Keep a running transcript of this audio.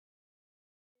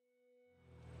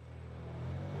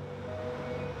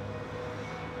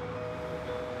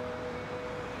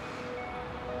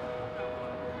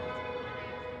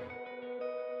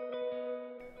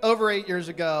over 8 years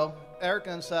ago, Erica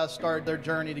and Seth started their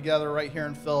journey together right here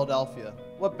in Philadelphia.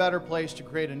 What better place to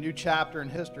create a new chapter in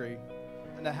history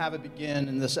than to have it begin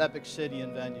in this epic city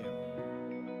and venue?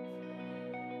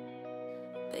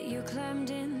 But you climbed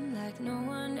in like no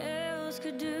one else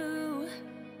could do.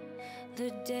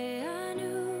 The day I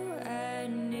knew I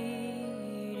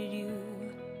needed you,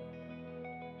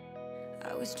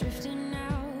 I was drifting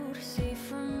out, safe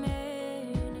from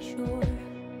any shore.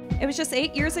 It was just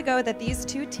 8 years ago that these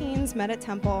two teens met at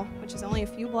Temple, which is only a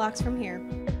few blocks from here.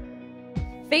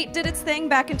 Fate did its thing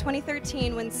back in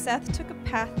 2013 when Seth took a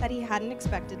path that he hadn't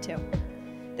expected to.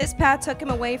 This path took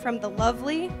him away from the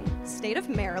lovely state of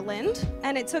Maryland,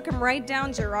 and it took him right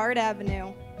down Girard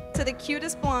Avenue to the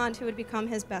cutest blonde who would become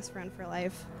his best friend for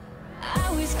life. I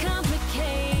was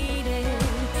complicated,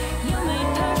 you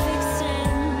made perfect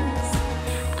sense.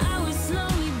 I was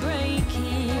slowly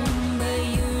breaking, but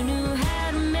you knew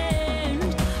how to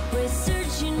mend. We're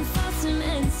searching for some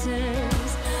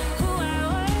answers, who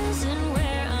I was and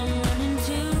where I'm running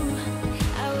to.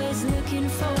 I was looking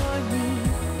for me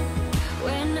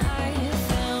when I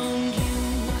found you.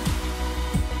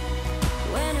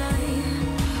 When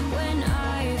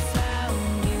I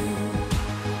found you.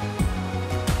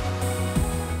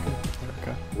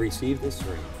 Erica, Receive this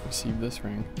ring receive this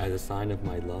ring as a sign of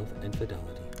my love and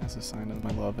fidelity. as a sign of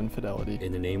my love and fidelity.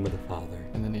 In the name of the Father,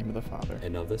 In the name of the Father,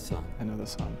 and of the Son, and of the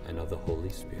Son, and of the Holy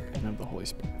Spirit. and of the Holy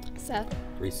Spirit. Seth,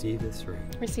 Receive this ring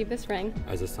receive this ring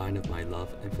as a sign of my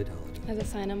love and fidelity. as a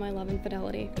sign of my love and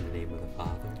fidelity. In the name of the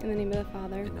Father, In the name of the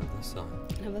Father, and of the Son,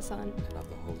 and of the Son, and of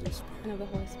the Holy Spirit. and of the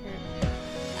Holy Spirit.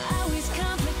 I was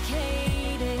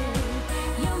complicated,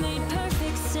 you made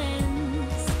perfect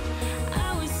sense.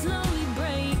 I was slowly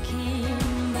breaking,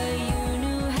 but you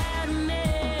knew how to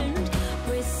mend.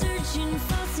 We're searching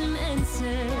for some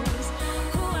answers,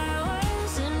 who I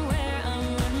was and where I'm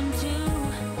running to.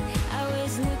 I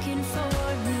was looking for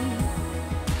me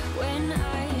when I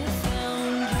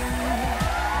found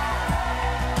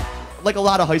you. Like a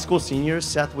lot of high school seniors,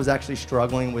 Seth was actually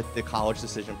struggling with the college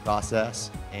decision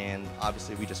process, and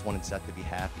obviously we just wanted Seth to be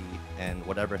happy, and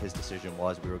whatever his decision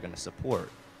was, we were going to support.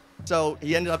 So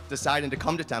he ended up deciding to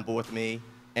come to Temple with me,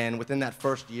 and within that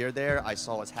first year there, I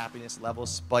saw his happiness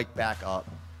levels spike back up.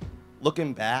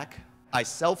 Looking back, I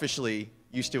selfishly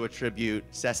used to attribute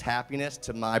Seth's happiness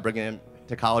to my bringing him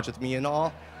to college with me and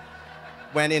all,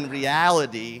 when in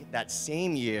reality, that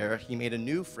same year, he made a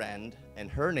new friend, and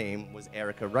her name was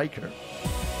Erica Riker.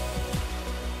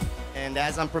 And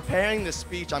as I'm preparing this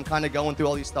speech, I'm kind of going through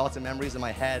all these thoughts and memories in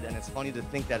my head, and it's funny to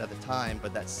think that at the time,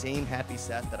 but that same happy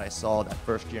Seth that I saw that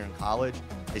first year in college,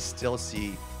 I still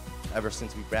see ever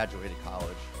since we graduated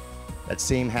college. That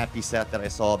same happy Seth that I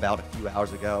saw about a few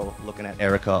hours ago looking at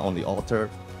Erica on the altar.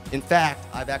 In fact,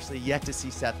 I've actually yet to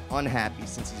see Seth unhappy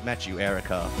since he's met you,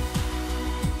 Erica.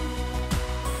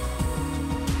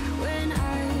 when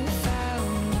I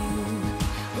found you.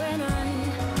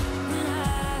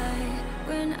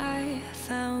 When I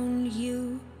found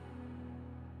you.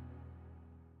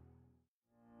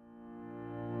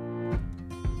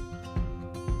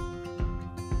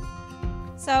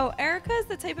 So Erica is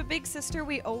the type of big sister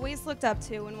we always looked up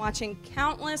to when watching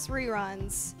countless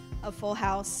reruns of Full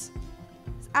House.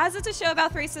 As it's a show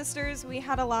about three sisters, we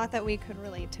had a lot that we could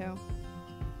relate to.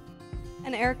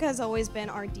 And Erica has always been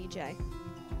our DJ.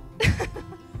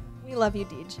 We love you,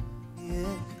 Deej.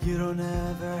 You don't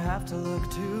ever have to look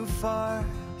too far.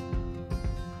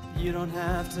 You don't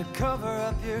have to cover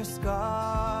up your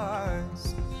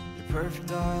scars. You're perfect,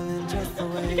 darling, just the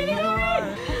way you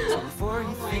are. So before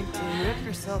you think to rip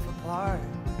yourself apart,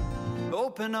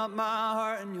 open up my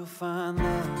heart and you'll find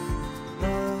love,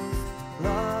 love,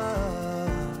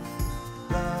 love,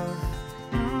 love.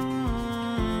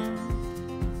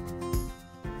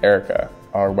 Erica,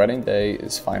 our wedding day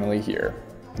is finally here.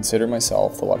 Consider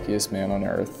myself the luckiest man on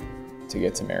earth to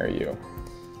get to marry you.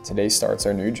 Today starts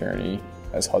our new journey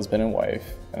as husband and wife,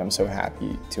 and I'm so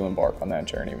happy to embark on that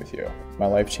journey with you. My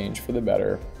life changed for the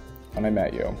better when I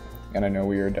met you, and I know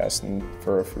we are destined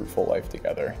for a fruitful life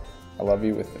together. I love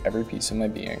you with every piece of my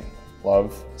being.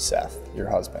 Love, Seth, your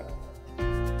husband.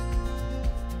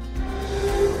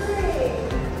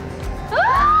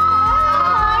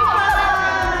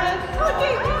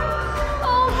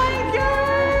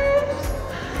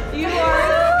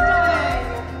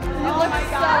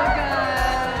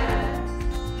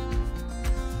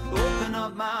 Open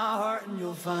up my heart and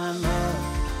you'll find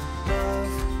love,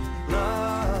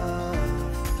 love,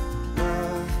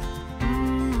 love,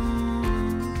 love.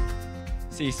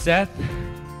 See, Seth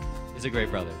is a great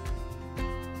brother.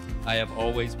 I have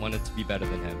always wanted to be better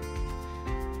than him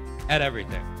at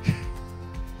everything.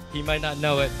 He might not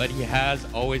know it, but he has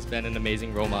always been an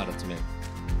amazing role model to me.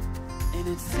 And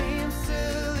it seems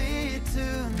to lead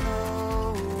to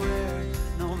nowhere,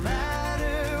 no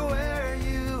matter where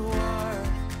you are.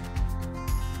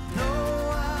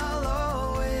 No, I'll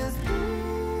always be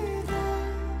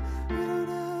there. You don't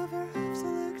ever have to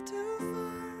look too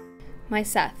far. My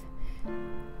Seth.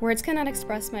 Words cannot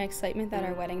express my excitement that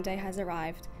our wedding day has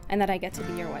arrived and that I get to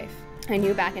be your wife. I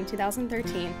knew back in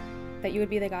 2013 that you would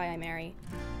be the guy I marry.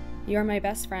 You are my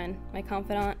best friend, my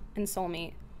confidant, and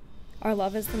soulmate. Our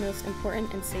love is the most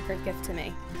important and sacred gift to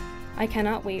me. I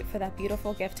cannot wait for that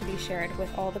beautiful gift to be shared with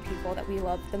all the people that we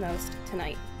love the most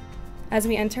tonight. As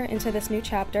we enter into this new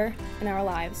chapter in our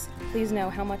lives, please know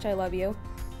how much I love you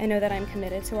and know that I'm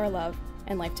committed to our love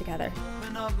and life together.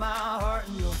 Open up my heart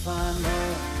and you'll find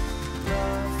love,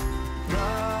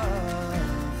 love,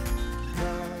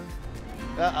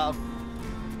 love, love.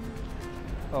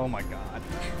 Oh my God.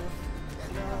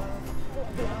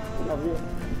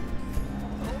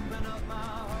 Open up my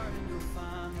heart and you'll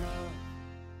find love.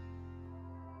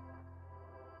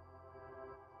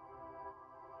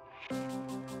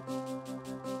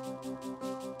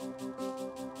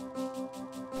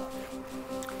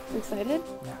 Excited?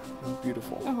 Yeah, that's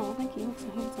beautiful. Oh, thank you. So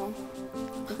handsome.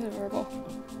 Look at adorable.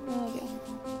 I love you.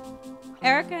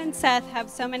 Erica and Seth have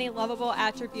so many lovable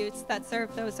attributes that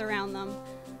serve those around them.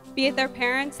 Be it their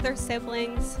parents, their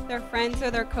siblings, their friends, or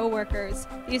their co-workers,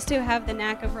 these two have the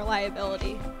knack of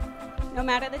reliability. No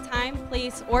matter the time,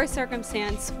 place, or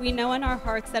circumstance, we know in our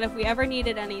hearts that if we ever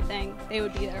needed anything, they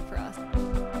would be there for us.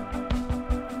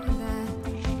 That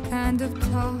kind of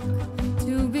talk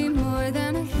to be more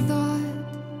than a thought.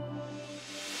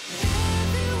 If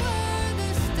you were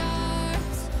the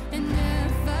stars, and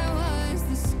if I was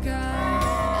the sky,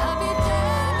 I'd be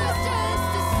jealous just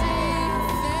to see you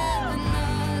fill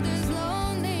another's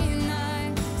lonely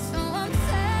night. So I'm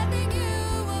sending you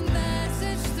a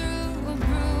message through a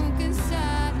broken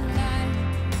satellite.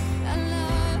 I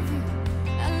love you,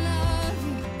 I love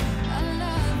you, I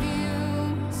love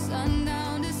you,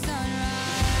 sundown to sunrise.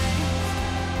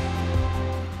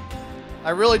 I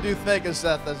really do think of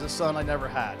Seth as a son I never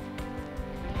had.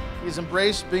 He's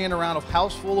embraced being around a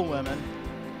house full of women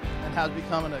and has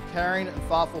become a caring and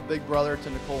thoughtful big brother to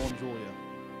Nicole and Julia.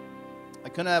 I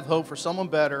couldn't have hoped for someone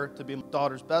better to be my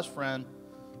daughter's best friend,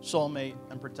 soulmate,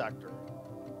 and protector.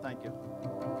 Thank you.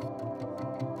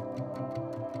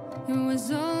 It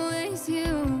was always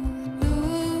you.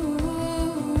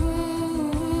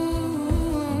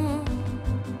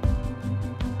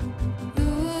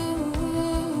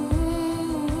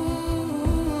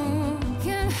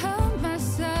 Can't help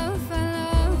myself. I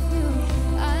love you.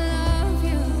 I love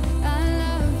you. I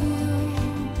love you.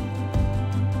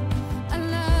 I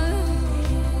love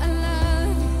you. I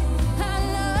love you. I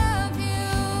love you.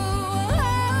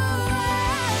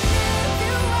 If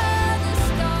you were the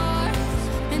stars,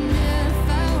 and if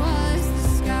I was the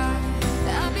sky,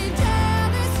 I'd be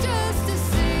jealous just to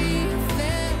see you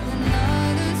fill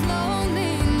another's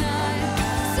lonely night.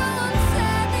 So I'm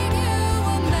sending you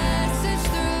a message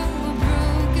through a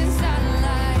broken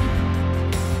satellite.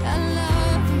 I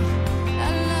love you,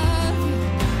 I love you,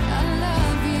 I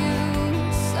love you,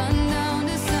 sundown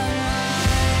to sunrise.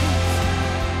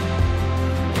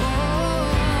 Oh,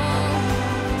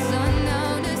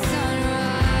 sundown to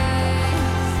sunrise.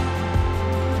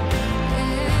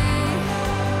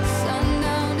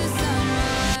 Sundown to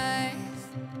sunrise.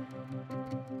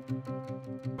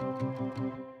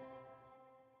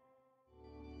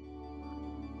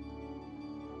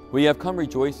 We have come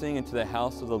rejoicing into the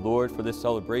house of the Lord for this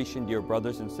celebration, dear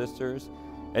brothers and sisters.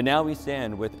 And now we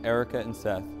stand with Erica and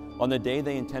Seth on the day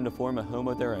they intend to form a home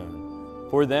of their own.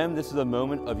 For them, this is a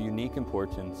moment of unique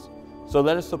importance. So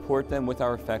let us support them with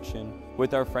our affection,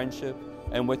 with our friendship,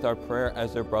 and with our prayer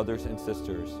as their brothers and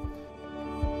sisters.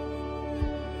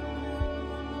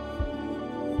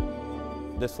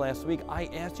 This last week, I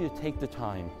asked you to take the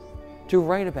time to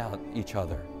write about each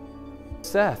other.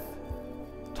 Seth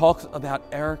talks about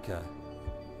Erica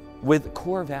with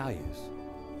core values.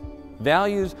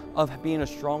 Values of being a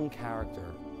strong character.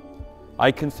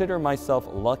 I consider myself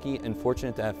lucky and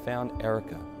fortunate to have found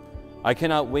Erica. I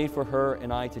cannot wait for her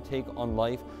and I to take on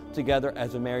life together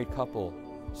as a married couple,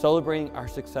 celebrating our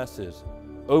successes,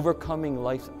 overcoming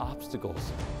life's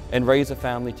obstacles, and raise a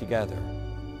family together,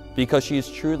 because she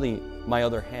is truly my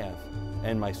other half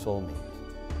and my soulmate.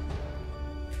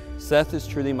 Seth is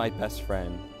truly my best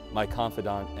friend, my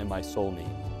confidant, and my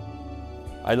soulmate.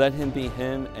 I let him be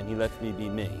him and he lets me be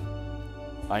me.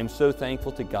 I am so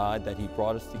thankful to God that he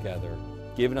brought us together,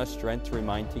 given us strength to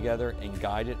remain together, and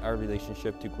guided our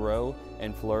relationship to grow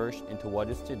and flourish into what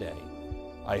is today.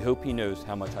 I hope he knows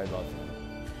how much I love him.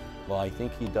 Well, I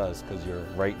think he does because you're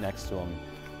right next to him.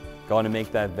 Going to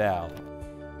make that vow.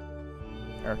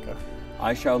 Erica,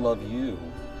 I shall love you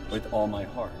with all my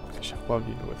heart, I shall love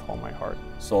you with all my heart,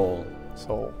 soul,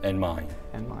 soul, and mind.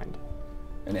 and mind.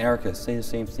 And Erica, say the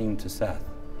same thing to Seth.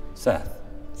 Seth,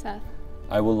 Seth,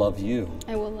 I will love you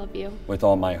I will love you with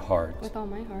all my heart, with all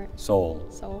my heart, soul,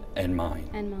 soul, and mind.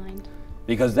 and mind.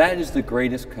 Because that is the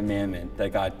greatest commandment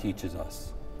that God teaches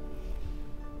us.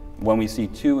 When we see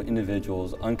two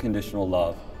individuals, unconditional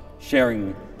love,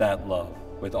 sharing that love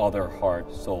with all their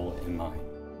heart, soul, and mind.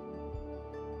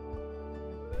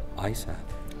 I,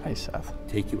 Seth, I, Seth,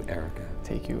 take you, Erica,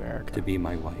 take you, Erica, to be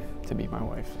my wife. to be my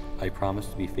wife. I promise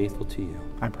to be faithful to you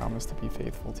I promise to be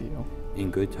faithful to you in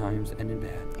good times and in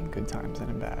bad, in good times and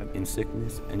in bad, in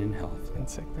sickness and in health, in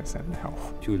sickness and in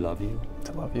health, to love you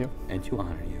to love you and to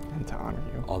honor you and to honor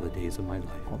you all the days of my life.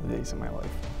 all the days of my life.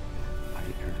 I,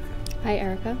 Erica, I,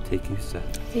 Erica, take you,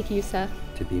 Seth, take you, Seth,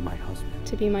 to be my husband.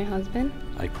 to be my husband.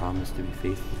 I promise to be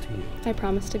faithful to you I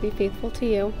promise to be faithful to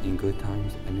you in good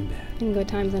times and in bad, in good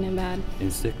times and in bad,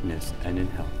 in sickness and in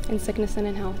health, in sickness and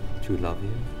in health, to love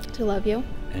you to love you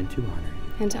and to honor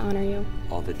you and to honor you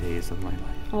all the days of my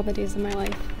life. all the days of my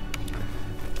life.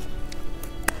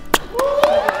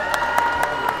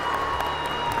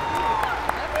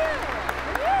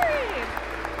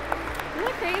 Isn't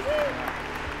that crazy?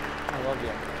 I love you.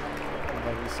 I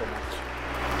love you so much.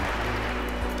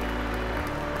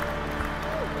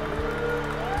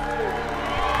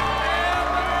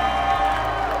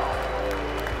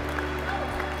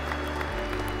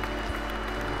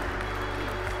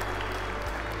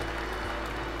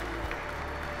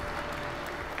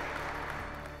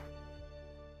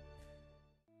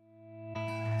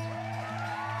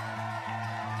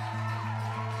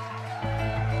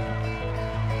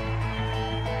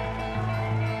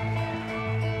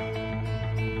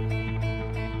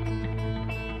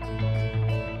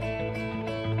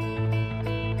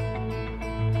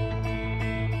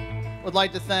 Would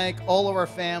like to thank all of our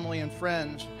family and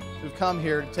friends who've come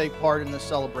here to take part in this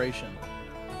celebration.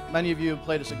 Many of you have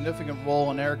played a significant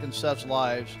role in Eric and Seth's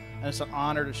lives, and it's an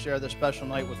honor to share this special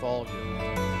night with all of you.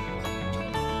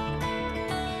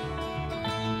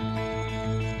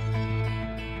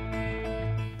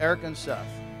 Eric and Seth,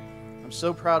 I'm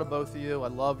so proud of both of you. I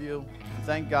love you. And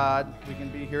thank God we can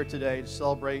be here today to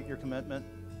celebrate your commitment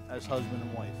as husband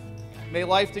and wife. May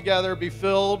life together be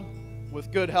filled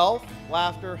with good health,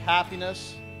 laughter,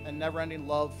 happiness, and never-ending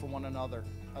love for one another.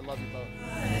 I love you both.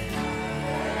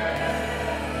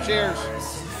 Cheers.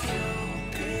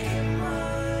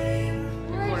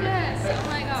 Gorgeous! Oh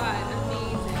my God,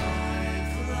 amazing.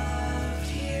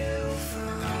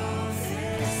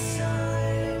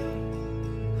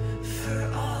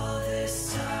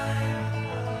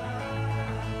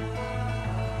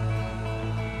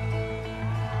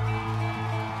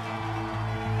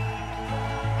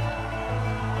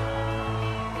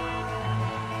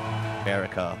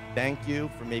 Erica, thank you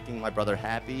for making my brother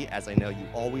happy, as I know you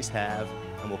always have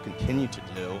and will continue to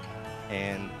do.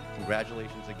 And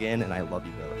congratulations again, and I love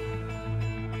you both.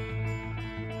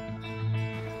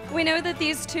 We know that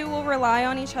these two will rely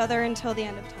on each other until the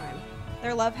end of time.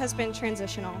 Their love has been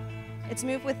transitional. It's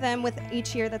moved with them with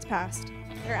each year that's passed.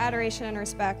 Their adoration and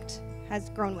respect has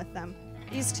grown with them.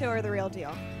 These two are the real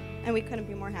deal, and we couldn't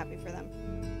be more happy for them.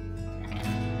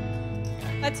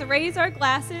 Let's raise our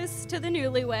glasses to the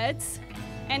newlyweds.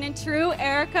 And in true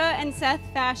Erica and Seth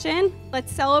fashion,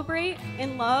 let's celebrate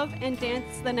in love and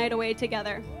dance the night away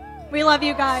together. We love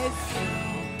you guys.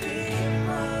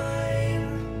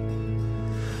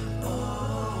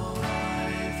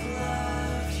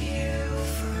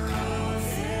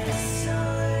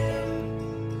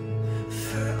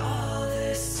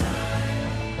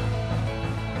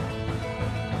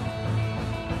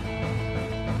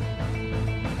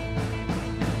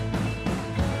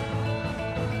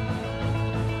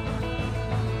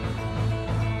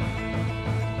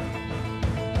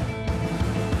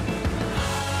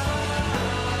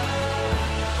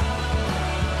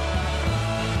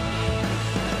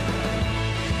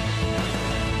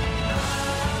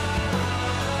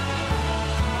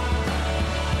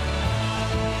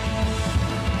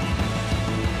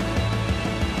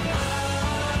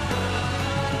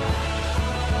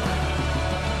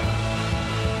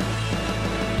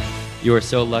 You are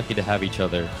so lucky to have each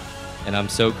other, and I'm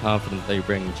so confident that you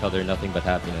bring each other nothing but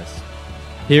happiness.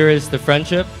 Here is to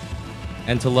friendship,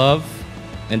 and to love,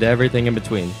 and to everything in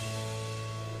between.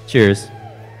 Cheers.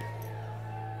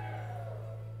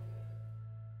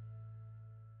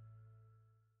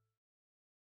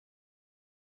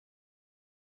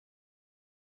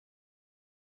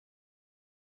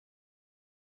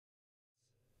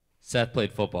 Seth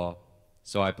played football,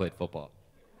 so I played football.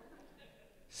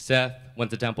 Seth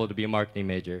went to Temple to be a marketing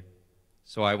major,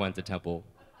 so I went to Temple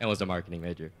and was a marketing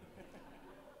major.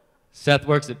 Seth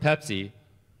works at Pepsi,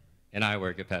 and I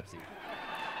work at Pepsi.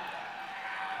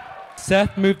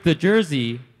 Seth moved to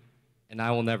Jersey, and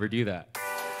I will never do that.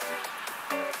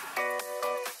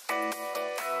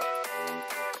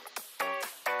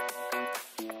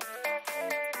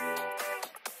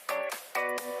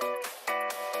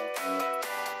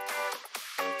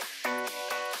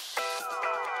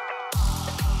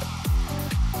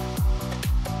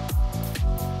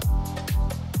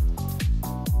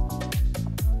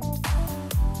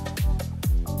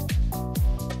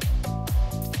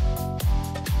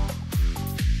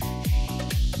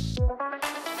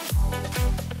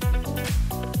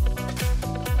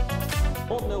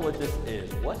 Don't know what this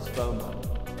is. What's FOMO?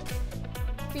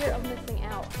 Fear of missing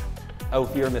out. Oh,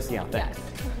 fear of missing out. Thanks.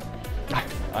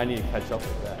 I need to catch up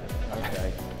with that.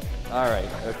 Okay. All right.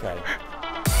 Okay.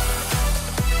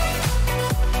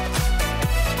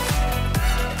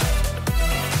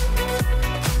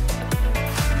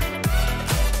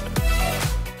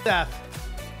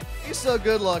 Seth, he's so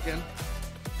good looking.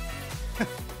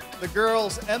 The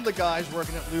girls and the guys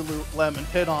working at Lululemon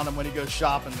hit on him when he goes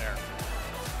shopping there.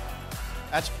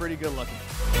 That's pretty good looking.